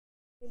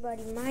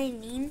Everybody, my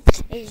name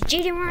is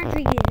Jaden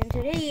Rodriguez, and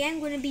today I'm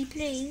going to be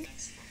playing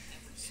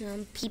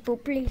some people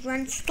play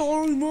run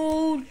story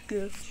mode.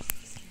 Yes.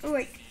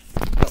 Alright,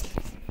 go.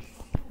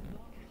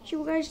 See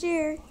you guys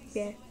there?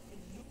 Yeah.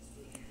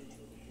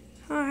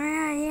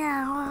 Alright,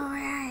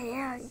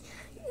 yeah.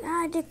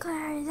 I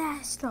declare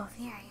that stuff,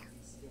 yeah.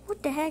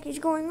 What the heck is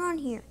going on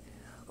here?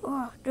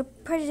 Oh, the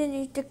president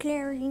is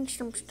declaring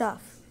some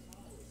stuff.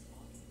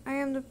 I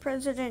am the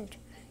president,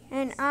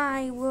 and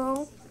I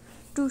will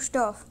do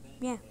stuff.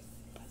 Yeah.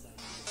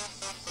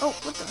 Oh,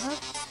 what the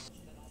heck?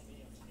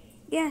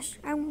 Yes,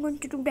 I'm going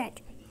to do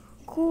that.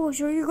 Cool,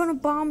 so you're gonna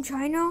bomb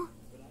China?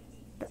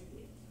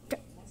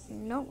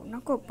 No, I'm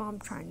not gonna bomb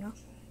China.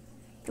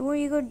 So what are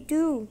you gonna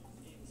do?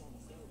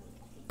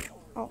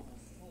 Oh.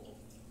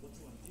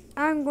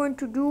 I'm going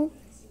to do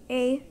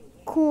a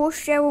cool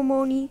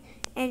ceremony,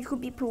 and it's gonna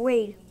be a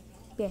parade.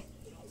 Yeah.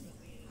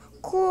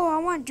 Cool, I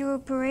want to do a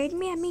parade.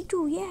 Yeah, me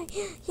too. Yeah.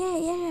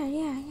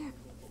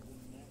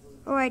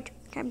 Alright,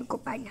 time to go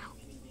by now.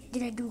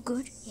 Did I do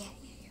good? Yeah.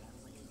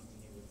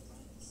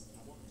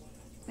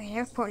 Wait,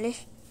 there's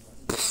police.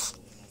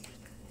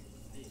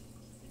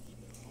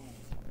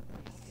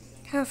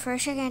 Oh, for a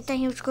second, I thought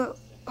he was going.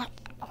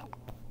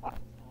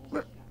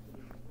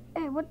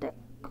 Hey, what the?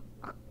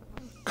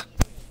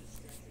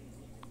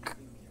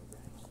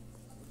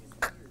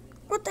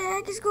 What the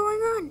heck is going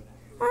on?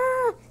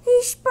 Ah,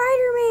 he's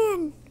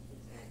Spider-Man.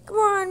 Come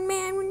on,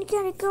 man, when you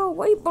gotta go?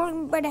 Why are you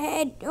blowing me by the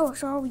head? Oh,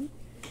 sorry.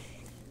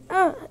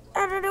 I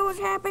don't know what's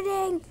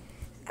happening.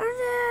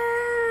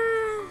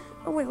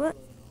 Oh, wait, what?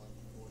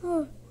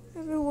 Oh,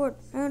 everyone,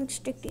 I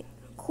unstick it.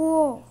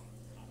 Cool.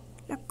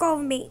 Let go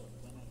of me.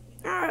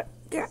 Yeah.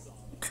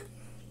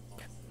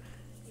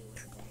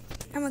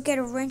 I'm gonna get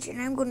a wrench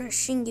and I'm gonna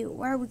sing you.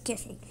 Why are we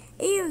kissing?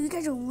 Ew, you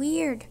guys are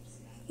weird.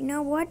 You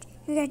know what?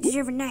 You guys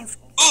deserve a knife.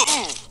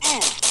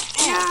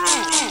 No!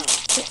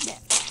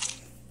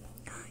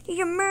 He's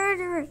a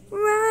murderer.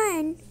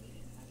 Run!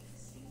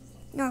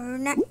 No, you're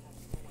not.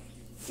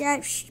 You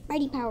have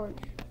Spidey powers.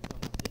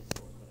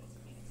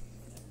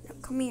 No,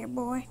 come here,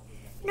 boy.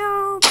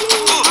 No,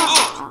 please.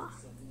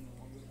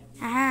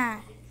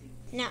 Aha.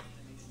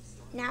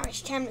 Now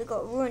it's time to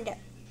go ruin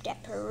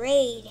that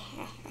parade.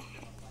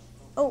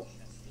 Oh.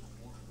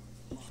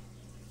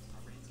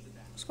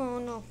 What's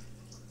going on?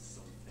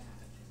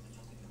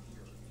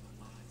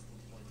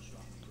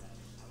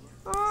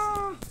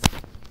 Ah.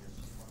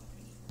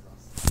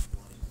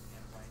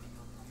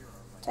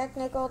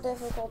 Technical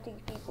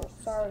difficulties, people.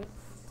 Sorry.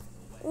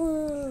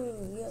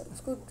 Yeah, let's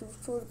go to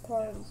the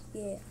party.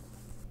 Yeah.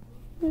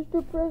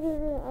 Mr.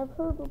 President, I've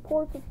heard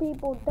reports of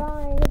people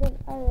dying at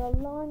an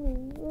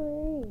alarming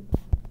rate.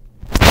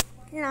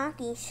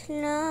 Lucky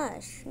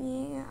slush.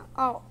 Yeah.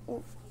 Oh,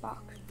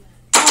 fuck.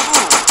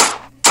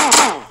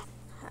 I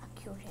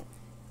killed him.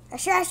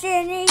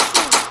 Assassination!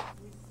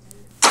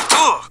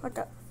 What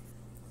the?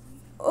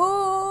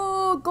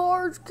 Oh,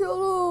 guards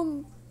kill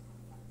him!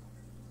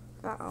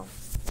 Uh-oh.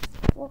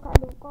 What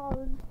kind of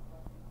guards?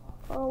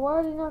 Oh, why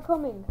are they not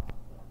coming?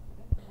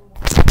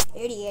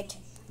 Idiot.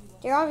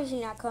 They're obviously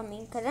not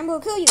coming, because I'm going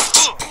to kill you.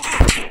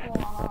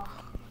 Oh,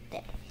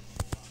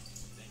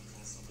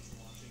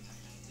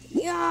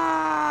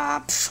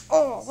 yeah.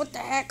 Oh, what the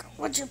heck?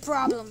 What's your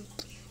problem?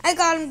 I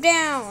got him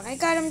down.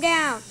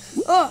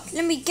 Oh,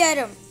 let me get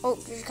him. Oh,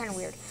 this is kind of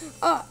weird.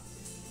 Oh,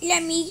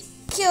 let me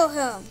kill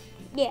him.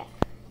 Yeah.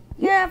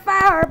 Yeah,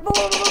 fire. Boom,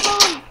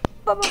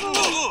 boom, boom. Boom.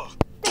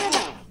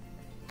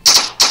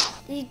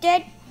 Is he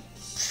dead?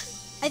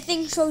 I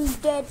think so, he's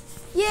dead.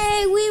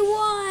 Yay, we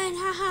won.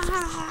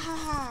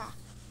 Ha.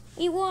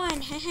 We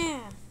won.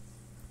 Ha.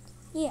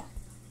 Yeah.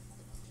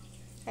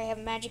 I have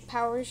magic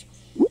powers.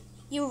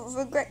 You will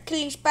regret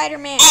killing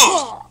Spider-Man.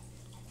 Oh,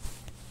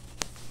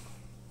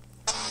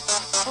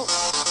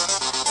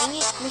 dang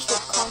it, Mr.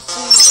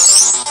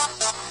 Confused.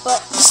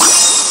 But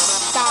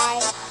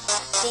die.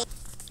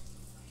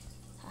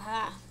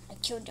 Haha, I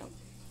killed him.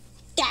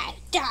 Die.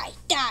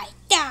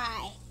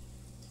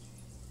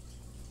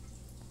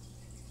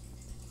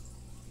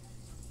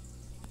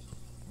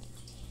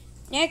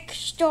 Next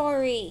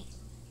story.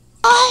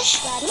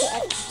 Gosh,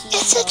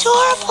 it's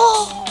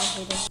adorable.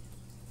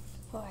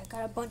 Oh, I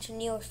got a bunch of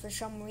needles for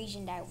some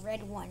reason. That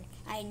red one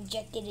I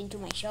injected into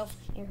myself.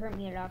 It hurt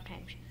me a lot of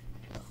times.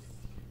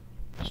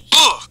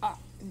 Oh,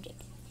 I'm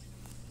dead.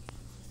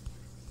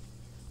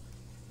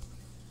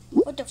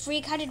 What the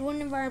freak? How did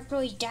one of our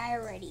employees die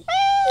already?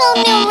 No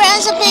new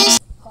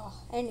recipes. Oh,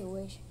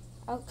 anyways,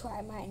 I'll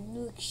try my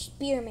new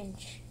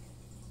experiment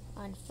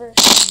on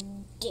first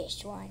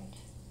this one.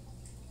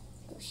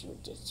 Go see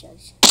what this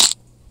does.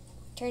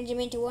 Turns him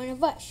into one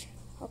of us.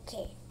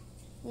 Okay.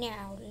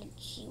 Now,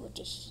 let's see what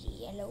this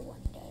yellow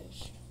one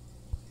does.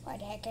 Why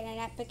the heck can I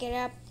not pick it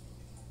up?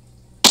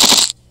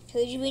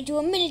 Turns him into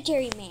a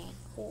military man.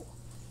 Oh.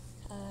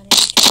 Let me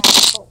try.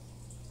 Oh.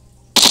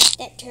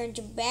 That turns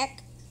him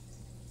back.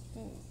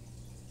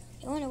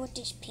 I wonder what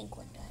this pink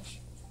one does.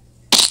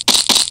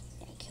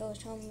 That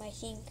kills him, I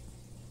think.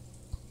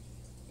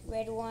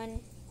 Red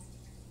one.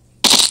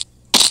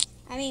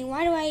 I mean,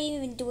 why do I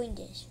even doing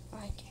this? Oh,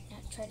 I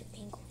cannot try the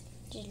pink one.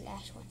 This is the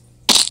last one.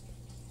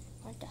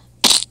 What the?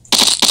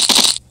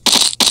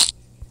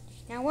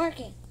 It's not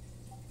working.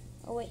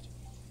 Oh wait.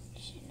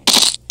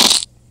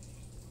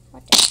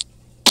 What the?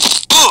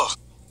 Ow,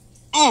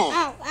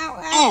 ow, ow,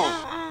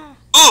 ow,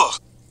 ow.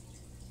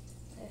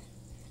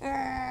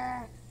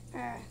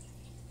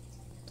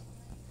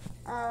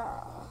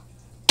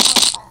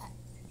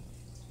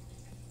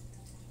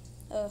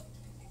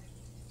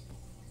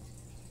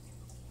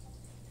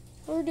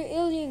 Where'd the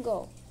alien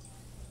go?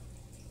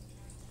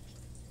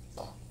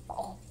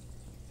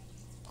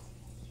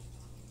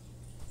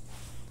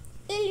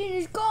 Alien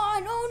is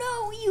gone! Oh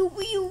no! You.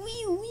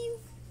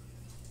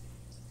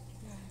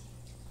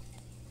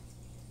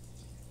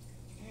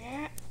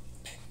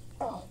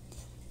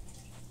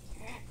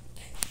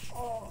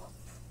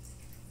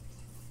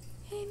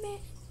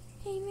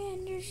 Hey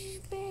man, there's this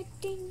bad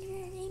thing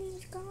here and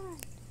alien's gone.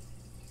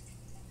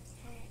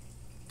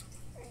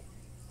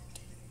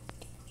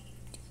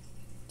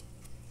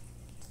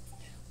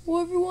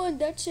 Well everyone,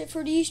 that's it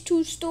for these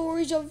 2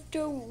 stories of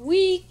the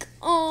week.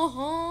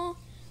 Or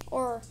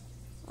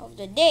of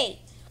the day.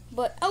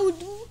 But I will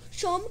do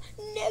some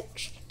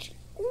next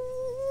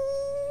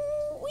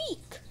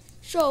week.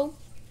 So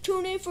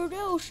tune in for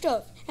those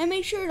stuff. And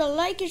make sure to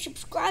like and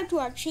subscribe to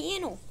our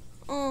channel.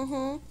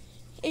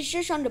 It's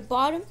just on the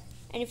bottom.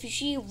 And if you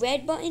see a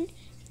red button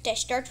that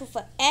starts with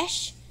a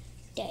S,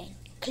 then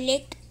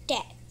click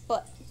that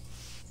button.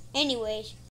 Anyways.